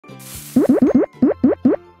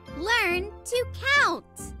Learn to count.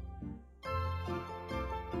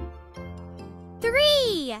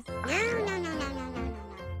 3.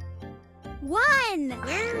 1.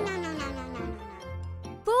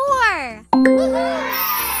 4.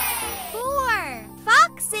 4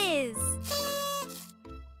 foxes.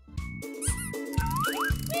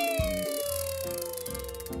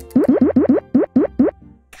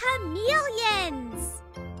 Chameleons.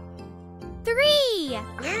 3.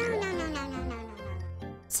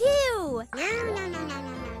 2.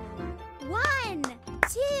 1,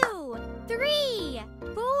 2, 3,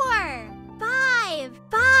 4, 5.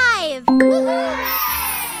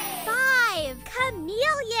 5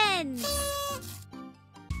 chameleons.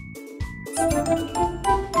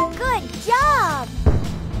 Good job.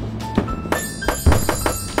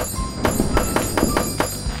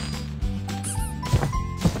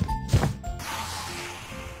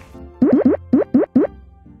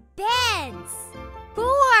 Beds.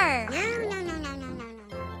 4.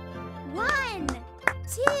 1,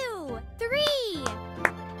 2, 3.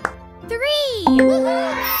 3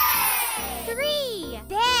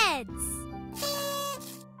 beds.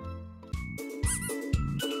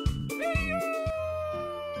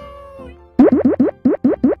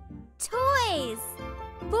 Toys.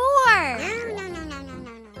 4.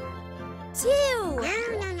 2.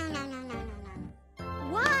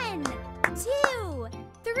 1, 2,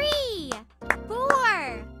 3,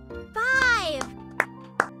 4, 5.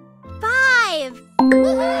 5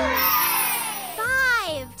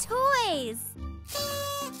 toys.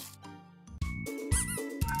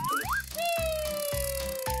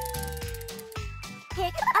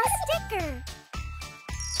 Pick a sticker.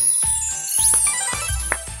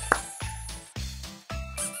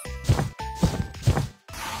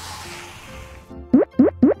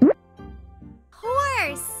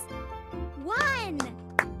 Horse. 1.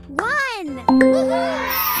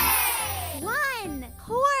 1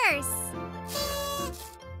 horse.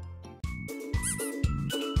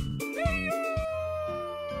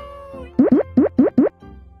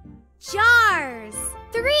 Jars.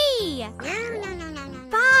 3.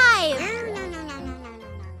 5.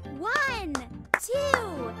 1,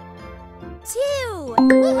 2.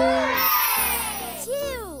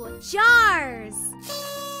 2 jars.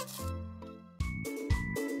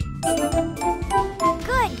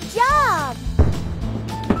 Good job.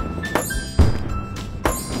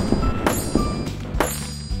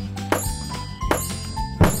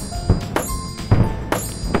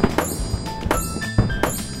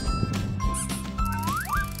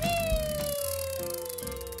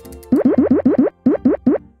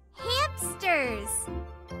 Hamsters.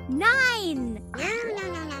 9.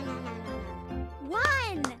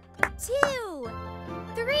 1, 2,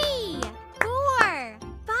 3, 4,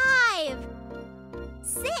 5,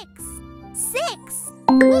 6.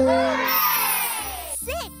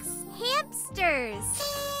 6 hamsters.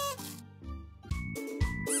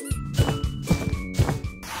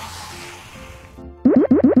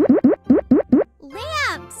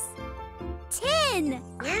 Lamps. 10.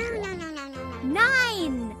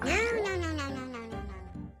 9.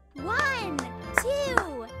 1,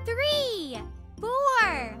 2, 3,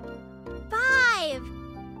 4, 5,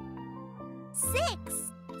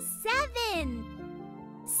 6, 7.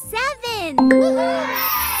 7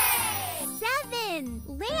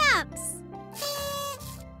 lamps.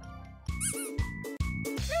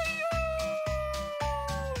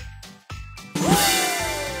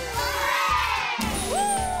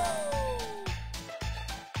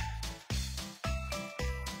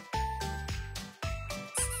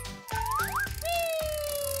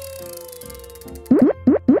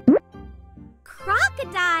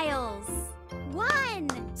 Crocodiles. 1,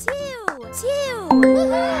 2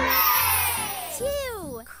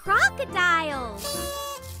 crocodiles.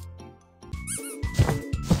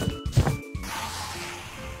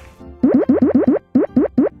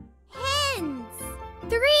 Hens.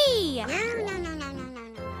 3.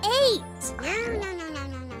 8.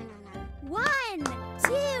 1,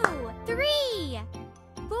 2, 3,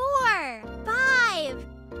 4, 5,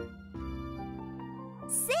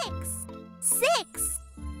 6.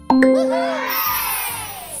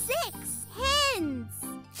 6 hens.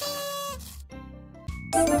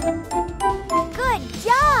 Good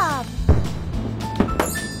job.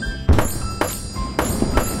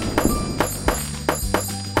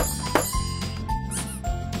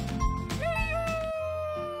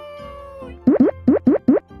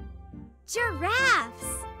 Giraffes.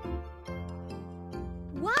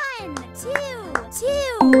 1, 2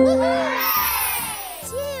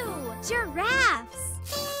 giraffes.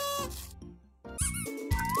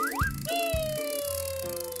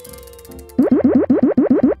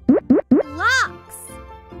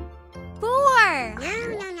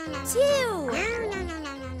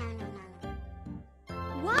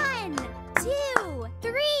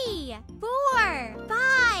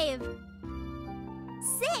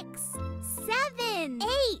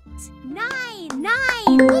 9.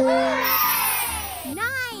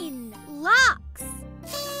 9 locks.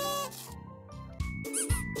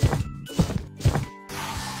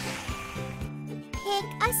 Pick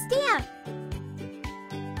a stamp.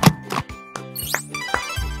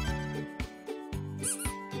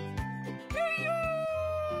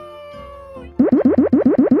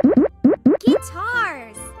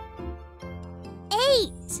 Guitars.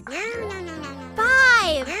 8.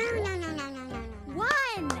 5.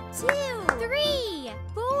 1, 2, 3,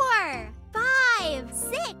 4, 5,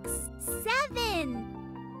 6, 7,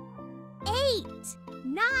 8,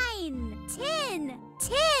 9, 10.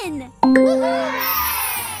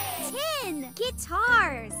 10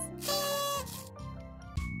 guitars.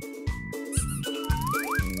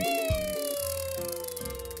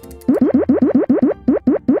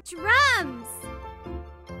 Drums.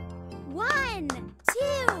 1,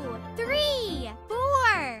 2, 3,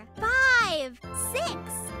 4, 5, 6,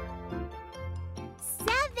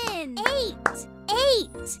 7, 8.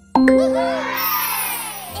 8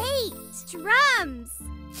 drums.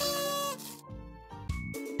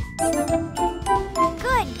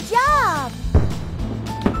 Good job!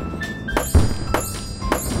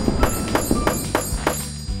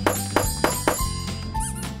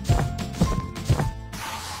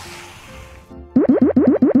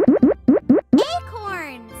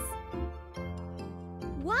 Acorns.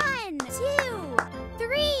 1, 2,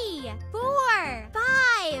 3, 4,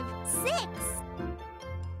 5, 6,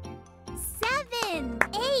 7,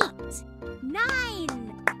 8, 9.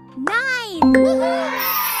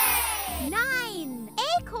 9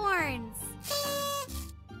 acorns.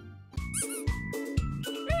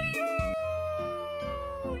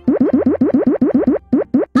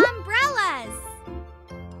 Umbrellas.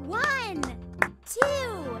 1,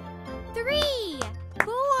 2, 3,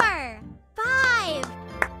 4, 5,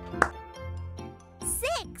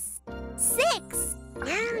 6, 7,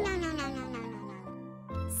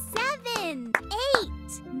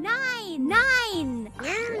 8, 9.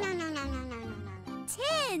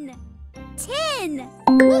 10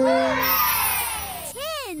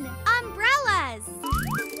 umbrellas.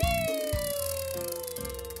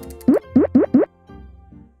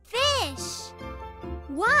 Fish.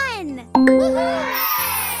 1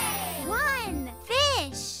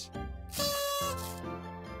 fish.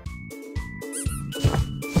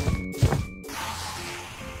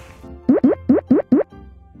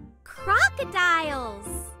 Crocodiles.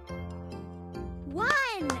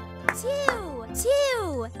 1, 2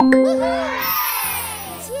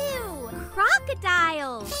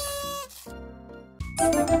 crocodiles.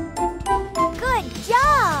 Good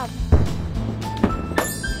job!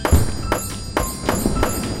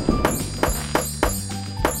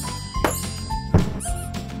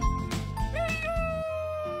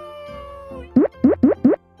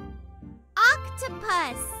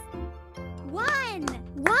 Octopus. 1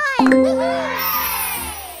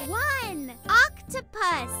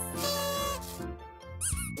 octopus.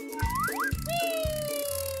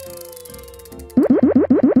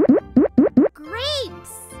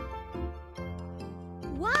 Grapes.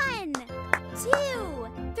 1, 2,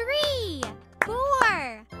 3,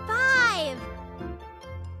 4, 5.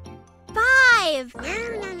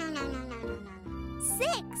 6,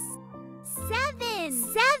 7.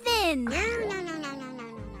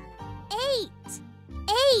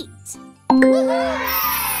 8.